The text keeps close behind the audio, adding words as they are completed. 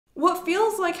What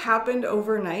feels like happened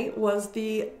overnight was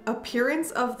the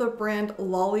appearance of the brand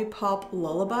Lollipop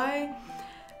Lullaby.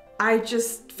 I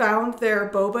just found their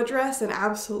boba dress and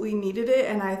absolutely needed it,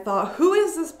 and I thought, who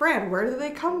is this brand? Where do they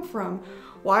come from?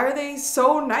 Why are they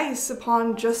so nice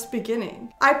upon just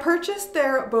beginning? I purchased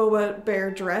their boba bear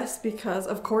dress because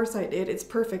of course I did. It's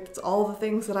perfect. It's all the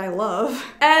things that I love.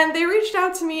 And they reached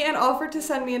out to me and offered to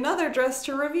send me another dress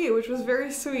to review, which was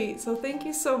very sweet. So thank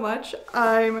you so much.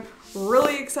 I'm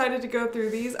really excited to go through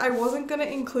these. I wasn't gonna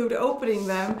include opening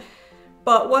them,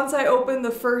 but once I opened the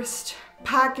first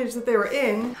package that they were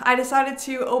in, I decided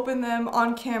to open them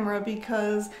on camera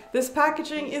because this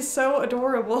packaging is so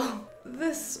adorable.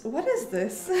 What is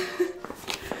this?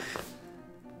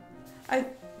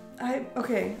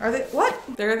 Okay, are they, what?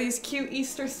 There are these cute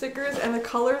Easter stickers and the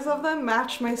colors of them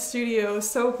match my studio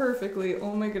so perfectly.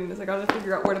 Oh my goodness, I gotta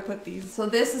figure out where to put these. So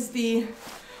this is the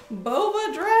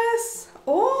boba dress.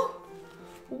 Oh,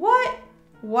 what?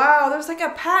 Wow, there's like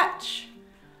a patch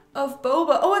of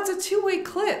boba. Oh, it's a two-way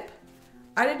clip.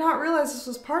 I did not realize this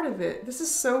was part of it. This is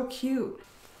so cute.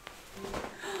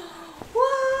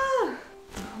 Wow.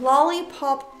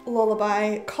 Lollipop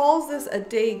Lullaby calls this a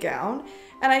day gown,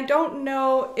 and I don't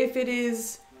know if it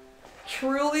is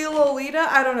truly Lolita.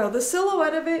 I don't know. The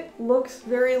silhouette of it looks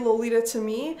very Lolita to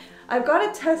me. I've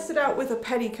got to test it out with a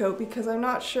petticoat because I'm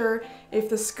not sure if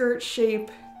the skirt shape,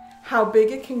 how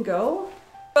big it can go.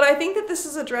 But I think that this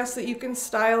is a dress that you can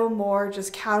style more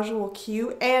just casual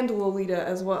cute and Lolita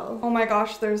as well. Oh my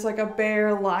gosh, there's like a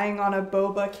bear lying on a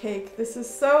boba cake. This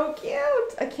is so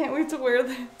cute. I can't wait to wear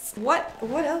this. What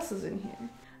else is in here?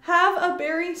 Have a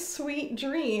very sweet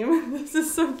dream. This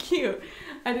is so cute.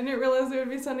 I didn't realize they would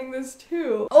be sending this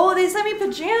too. Oh, they sent me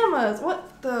pajamas.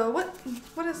 What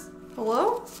is,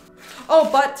 hello?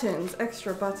 Oh, buttons,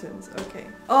 extra buttons, okay.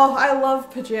 Oh, I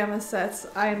love pajama sets.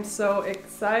 I am so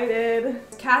excited.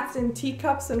 Cats and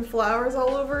teacups and flowers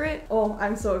all over it. Oh,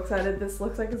 I'm so excited. This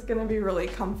looks like it's gonna be really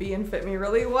comfy and fit me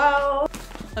really well.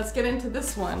 Let's get into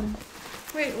this one.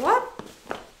 Wait, what?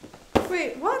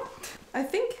 Wait, what? I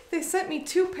think they sent me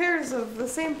 2 pairs of the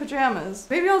same pajamas.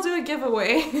 Maybe I'll do a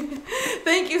giveaway.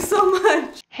 Thank you so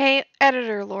much. Hey,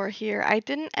 Editor Lore here. I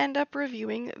didn't end up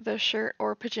reviewing the shirt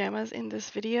or pajamas in this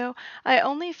video. I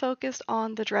only focused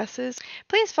on the dresses.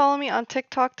 Please follow me on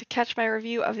TikTok to catch my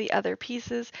review of the other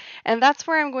pieces, and that's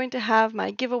where I'm going to have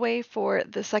my giveaway for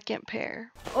the second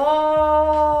pair.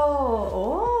 Oh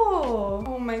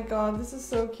my god, this is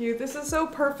so cute. This is so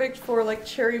perfect for like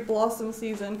cherry blossom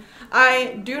season.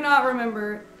 I do not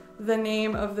remember the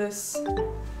name of this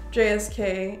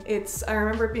JSK. I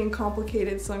remember it being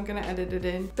complicated, so I'm gonna edit it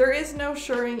in. There is no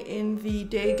shirring in the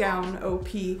day gown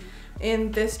OP.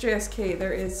 In this JSK,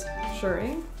 there is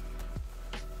shirring.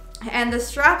 And the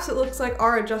straps, it looks like,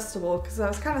 are adjustable, because I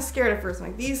was kind of scared at first. I'm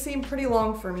like, these seem pretty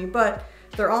long for me, but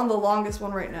they're on the longest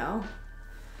one right now.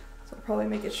 So I'll probably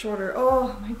make it shorter.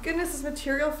 Oh my goodness, this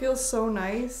material feels so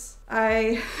nice.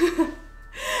 I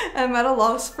am at a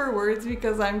loss for words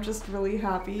because I'm just really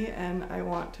happy and I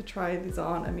want to try these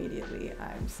on immediately.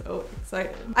 I'm so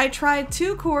excited. I tried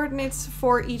 2 coordinates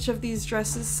for each of these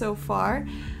dresses so far.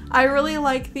 I really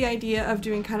like the idea of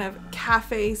doing kind of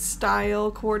cafe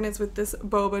style coordinates with this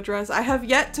boba dress. I have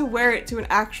yet to wear it to an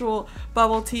actual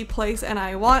bubble tea place and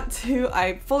I want to.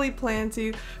 I fully plan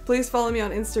to. Please follow me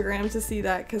on Instagram to see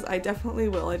that because I definitely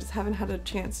will. I just haven't had a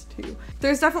chance to.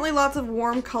 There's definitely lots of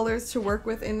warm colors to work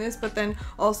with in this, but then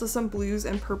also some blues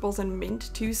and purples and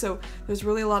mint too. So there's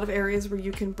really a lot of areas where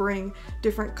you can bring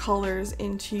different colors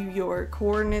into your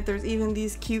coordinate. There's even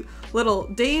these cute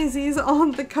little daisies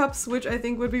on the cups, which I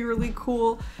think would be really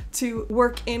cool to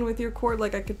work in with your cord.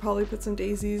 Like I could probably put some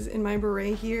daisies in my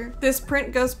beret here. This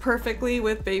print goes perfectly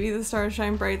with Baby the Stars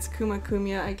Shine Bright's Kuma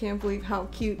Kumya. I can't believe how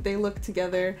cute they look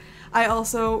together. I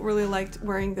also really liked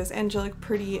wearing this angelic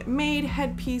pretty maid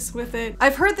headpiece with it.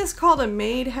 I've heard this called a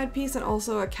maid headpiece and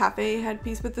also a cafe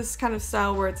headpiece, but this kind of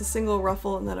style where it's a single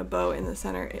ruffle and then a bow in the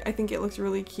center. I think it looks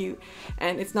really cute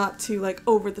and it's not too like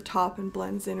over the top and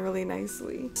blends in really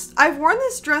nicely. I've worn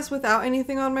this dress without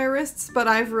anything on my wrists, but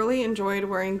I've really enjoyed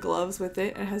wearing gloves with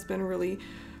it. It has been really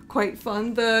quite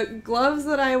fun. The gloves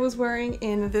that I was wearing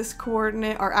in this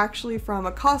coordinate are actually from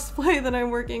a cosplay that I'm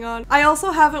working on. I also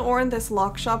haven't worn this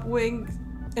lock shop wig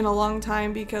in a long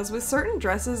time because with certain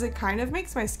dresses it kind of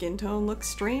makes my skin tone look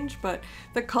strange, but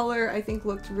the color I think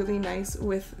looked really nice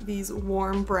with these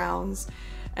warm browns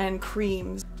and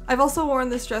creams. I've also worn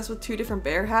this dress with 2 different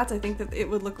bear hats. I think that it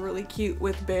would look really cute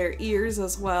with bear ears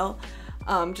as well.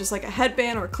 Just like a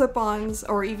headband or clip-ons,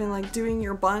 or even like doing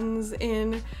your buns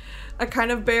in a kind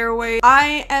of bear way.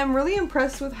 I am really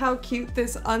impressed with how cute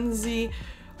this unzie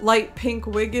light pink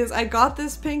wig is. I got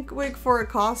this pink wig for a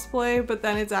cosplay, but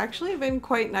then it's actually been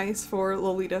quite nice for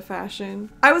Lolita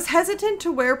fashion. I was hesitant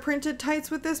to wear printed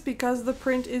tights with this because the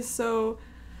print is so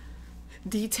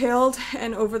detailed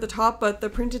and over the top, but the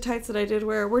printed tights that I did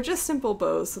wear were just simple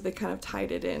bows, so they kind of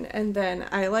tied it in. And then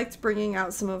I liked bringing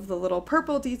out some of the little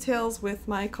purple details with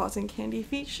my cotton candy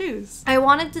feet shoes. I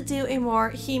wanted to do a more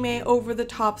Hime over the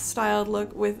top styled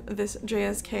look with this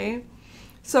JSK,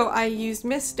 so I used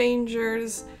Miss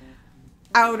Danger's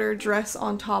outer dress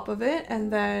on top of it,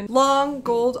 and then long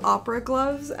gold opera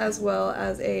gloves, as well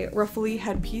as a ruffly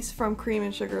headpiece from Cream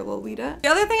and Sugar Lolita. The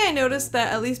other thing I noticed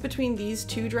that at least between these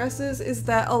two dresses is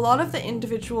that a lot of the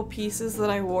individual pieces that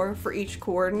I wore for each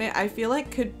coordinate I feel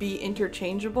like could be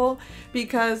interchangeable,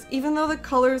 because even though the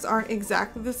colors aren't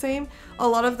exactly the same, a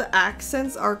lot of the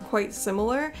accents are quite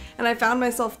similar, and I found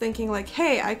myself thinking like,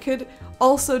 hey, I could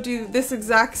also do this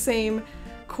exact same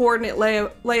coordinate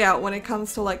layout when it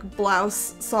comes to like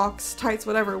blouse, socks, tights,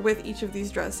 whatever, with each of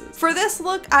these dresses. For this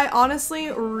look, I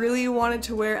honestly really wanted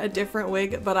to wear a different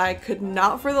wig, but I could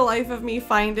not for the life of me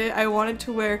find it. I wanted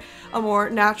to wear a more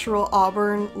natural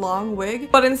auburn long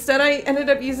wig, but instead I ended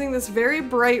up using this very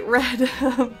bright red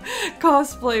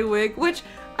cosplay wig, which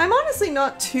I'm honestly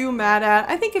not too mad at.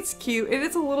 I think it's cute. It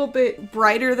is a little bit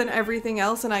brighter than everything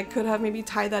else, and I could have maybe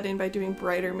tied that in by doing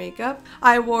brighter makeup.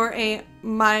 I wore a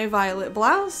My Violet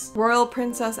blouse, Royal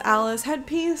Princess Alice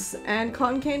headpiece, and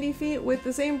cotton candy feet with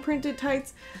the same printed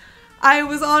tights. I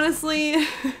was honestly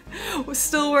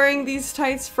still wearing these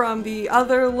tights from the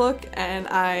other look, and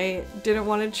I didn't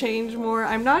want to change more.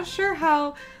 I'm not sure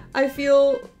how I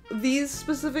feel these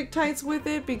specific tights with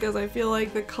it, because I feel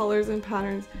like the colors and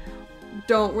patterns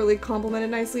don't really complement it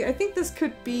nicely. I think this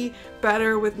could be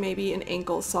better with maybe an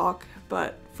ankle sock,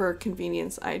 but for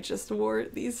convenience I just wore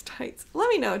these tights. Let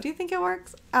me know, do you think it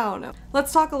works? I don't know.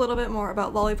 Let's talk a little bit more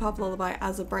about Lollipop Lullaby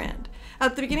as a brand.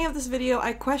 At the beginning of this video,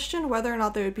 I questioned whether or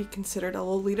not they would be considered a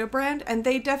Lolita brand, and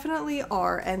they definitely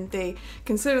are, and they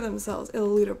consider themselves a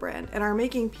Lolita brand and are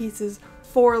making pieces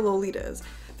for Lolitas.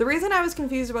 The reason I was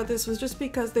confused about this was just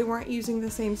because they weren't using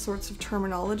the same sorts of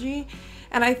terminology,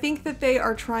 and I think that they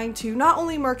are trying to not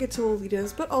only market to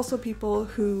Lolitas, but also people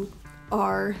who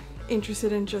are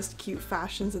interested in just cute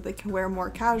fashions that they can wear more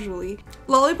casually.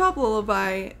 Lollipop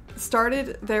Lullaby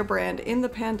started their brand in the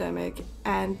pandemic,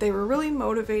 and they were really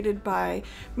motivated by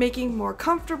making more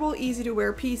comfortable, easy to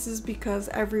wear pieces because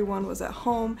everyone was at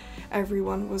home,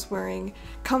 everyone was wearing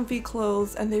comfy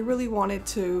clothes, and they really wanted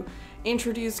to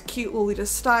introduce cute Lolita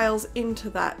styles into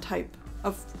that type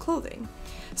of clothing.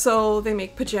 So they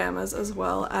make pajamas as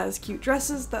well as cute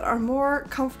dresses that are more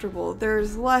comfortable.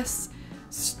 There's less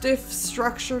stiff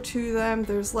structure to them,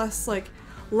 there's less like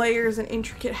layers and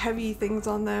intricate heavy things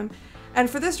on them. And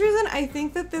for this reason, I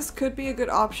think that this could be a good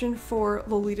option for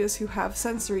Lolitas who have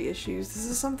sensory issues. This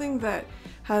is something that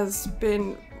has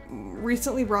been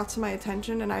recently brought to my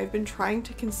attention, and I've been trying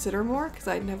to consider more because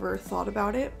I'd never thought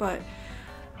about it, but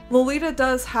Lolita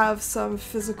does have some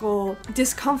physical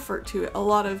discomfort to it. A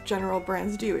lot of general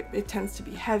brands do. It tends to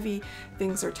be heavy,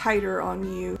 things are tighter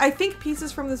on you. I think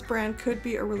pieces from this brand could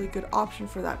be a really good option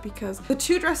for that, because the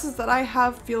two dresses that I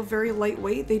have feel very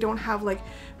lightweight. They don't have like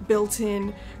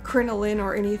built-in crinoline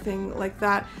or anything like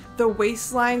that. The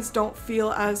waistlines don't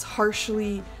feel as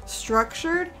harshly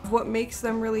structured. What makes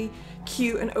them really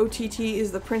cute and OTT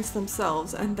is the prints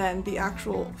themselves, and then the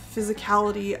actual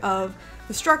physicality of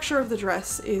the structure of the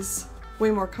dress is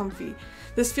way more comfy.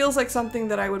 This feels like something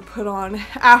that I would put on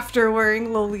after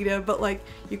wearing Lolita, but like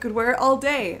you could wear it all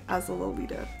day as a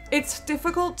Lolita. It's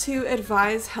difficult to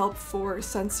advise help for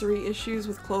sensory issues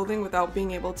with clothing without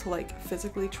being able to like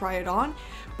physically try it on,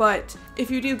 but if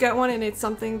you do get one and it's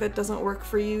something that doesn't work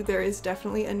for you, there is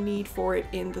definitely a need for it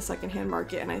in the secondhand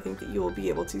market, and I think that you will be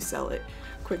able to sell it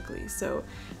quickly, so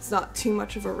it's not too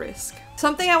much of a risk.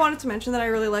 Something I wanted to mention that I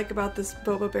really like about this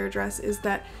Boba Bear dress is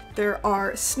that there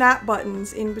are snap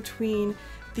buttons in between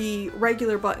the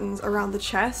regular buttons around the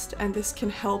chest, and this can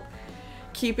help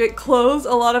keep it closed.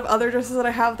 A lot of other dresses that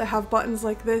I have that have buttons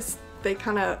like this, they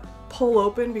kind of pull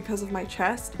open because of my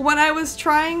chest. When I was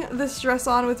trying this dress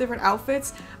on with different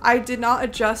outfits, I did not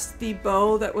adjust the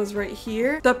bow that was right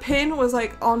here. The pin was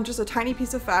like on just a tiny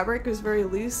piece of fabric, it was very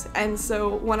loose, and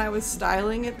so when I was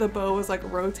styling it, the bow was like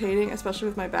rotating, especially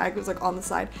with my bag, it was like on the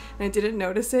side, and I didn't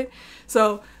notice it.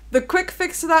 So the quick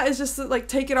fix to that is just to like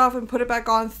take it off and put it back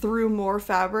on through more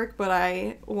fabric, but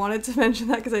I wanted to mention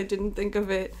that because I didn't think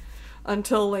of it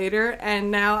until later, and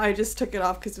now I just took it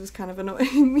off because it was kind of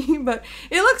annoying me, but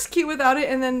it looks cute without it,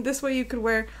 and then this way you could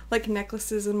wear like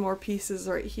necklaces and more pieces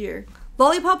right here.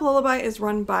 Lollipop Lullaby is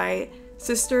run by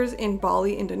sisters in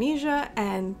Bali, Indonesia,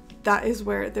 and that is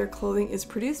where their clothing is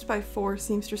produced, by 4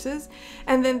 seamstresses.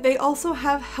 And then they also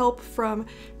have help from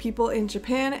people in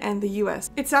Japan and the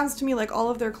US. It sounds to me like all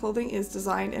of their clothing is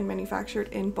designed and manufactured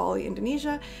in Bali,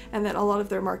 Indonesia, and then a lot of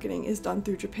their marketing is done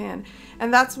through Japan.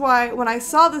 And that's why when I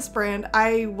saw this brand,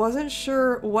 I wasn't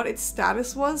sure what its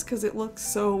status was because it looks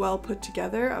so well put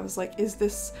together. I was like, is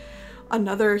this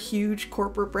another huge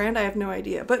corporate brand? I have no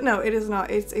idea. But no, it is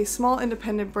not. It's a small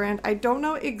independent brand. I don't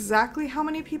know exactly how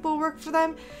many people work for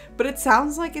them, but it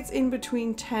sounds like it's in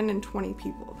between 10 and 20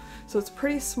 people. So it's a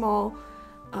pretty small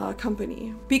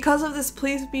company. Because of this,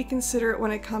 please be considerate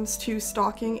when it comes to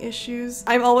stocking issues.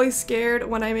 I'm always scared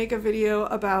when I make a video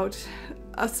about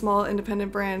a small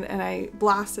independent brand and I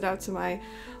blast it out to my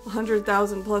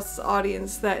 100,000 plus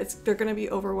audience that they're going to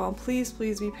be overwhelmed. Please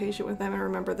be patient with them and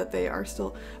remember that they are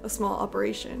still a small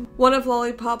operation. One of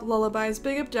Lollipop Lullaby's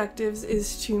big objectives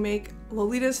is to make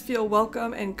Lolitas feel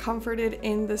welcome and comforted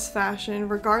in this fashion,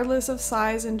 regardless of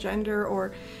size and gender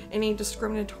or any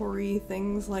discriminatory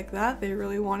things like that. They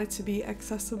really want it to be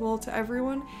accessible to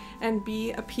everyone and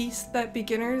be a piece that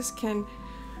beginners can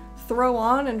throw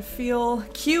on and feel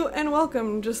cute and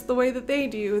welcome just the way that they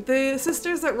do. The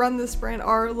sisters that run this brand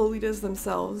are Lolitas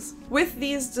themselves. With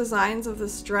these designs of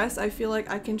this dress, I feel like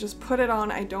I can just put it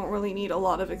on. I don't really need a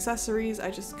lot of accessories. I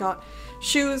just got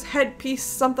shoes, headpiece,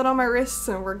 something on my wrists,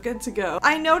 and we're good to go.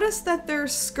 I noticed that their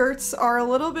skirts are a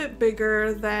little bit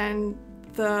bigger than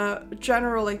the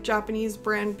general like Japanese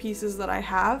brand pieces that I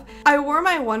have. I wore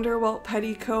my Wonderwelt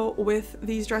petticoat with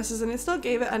these dresses and it still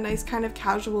gave it a nice kind of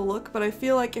casual look, but I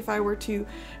feel like if I were to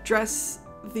dress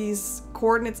these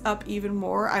coordinates up even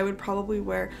more, I would probably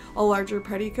wear a larger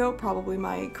petticoat, probably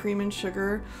my Cream and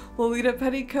Sugar Lolita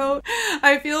petticoat.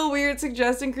 I feel weird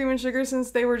suggesting Cream and Sugar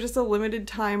since they were just a limited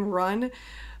time run.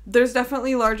 There's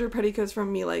definitely larger petticoats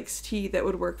from Me Likes Tea that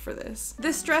would work for this.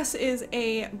 This dress is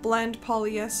a blend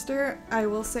polyester. I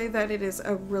will say that it is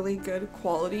a really good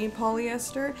quality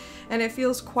polyester and it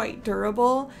feels quite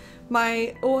durable.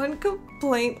 My one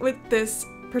complaint with this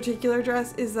particular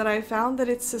dress is that I found that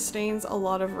it sustains a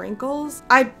lot of wrinkles.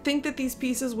 I think that these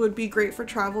pieces would be great for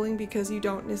traveling because you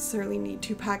don't necessarily need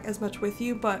to pack as much with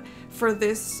you, but for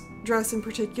this dress in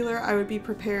particular, I would be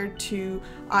prepared to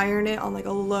iron it on like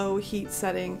a low heat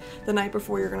setting the night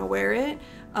before you're gonna wear it,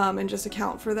 and just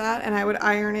account for that. And I would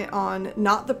iron it on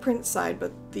not the print side,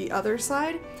 but the other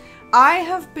side. I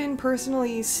have been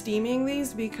personally steaming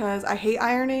these because I hate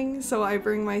ironing, so I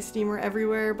bring my steamer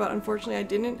everywhere, but unfortunately I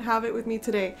didn't have it with me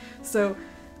today. So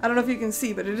I don't know if you can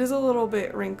see, but it is a little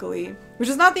bit wrinkly, which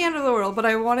is not the end of the world, but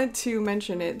I wanted to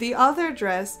mention it. The other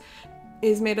dress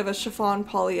is made of a chiffon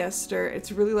polyester.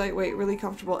 It's really lightweight, really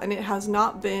comfortable, and it has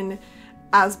not been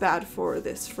as bad for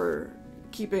this for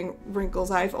keeping wrinkles.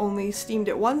 I've only steamed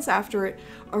it once after it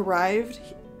arrived,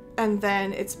 and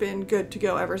then it's been good to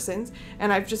go ever since,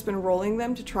 and I've just been rolling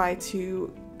them to try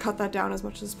to cut that down as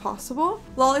much as possible.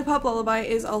 Lollipop Lullaby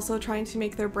is also trying to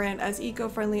make their brand as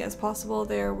eco-friendly as possible.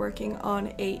 They're working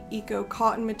on a eco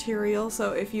cotton material,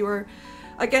 so if you are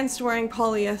against wearing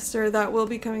polyester, that will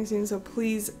be coming soon, so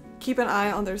please keep an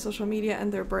eye on their social media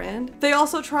and their brand. They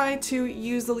also try to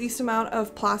use the least amount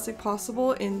of plastic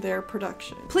possible in their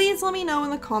production. Please let me know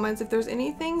in the comments if there's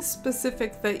anything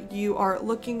specific that you are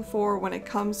looking for when it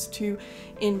comes to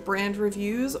in brand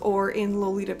reviews or in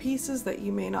Lolita pieces that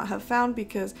you may not have found,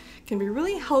 because it can be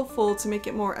really helpful to make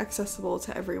it more accessible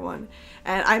to everyone.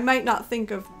 And I might not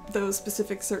think of those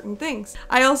specific certain things.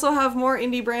 I also have more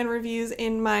indie brand reviews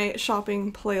in my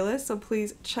shopping playlist, so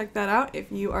please check that out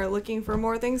if you are looking for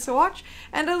more things to watch.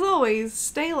 And as always,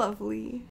 stay lovely.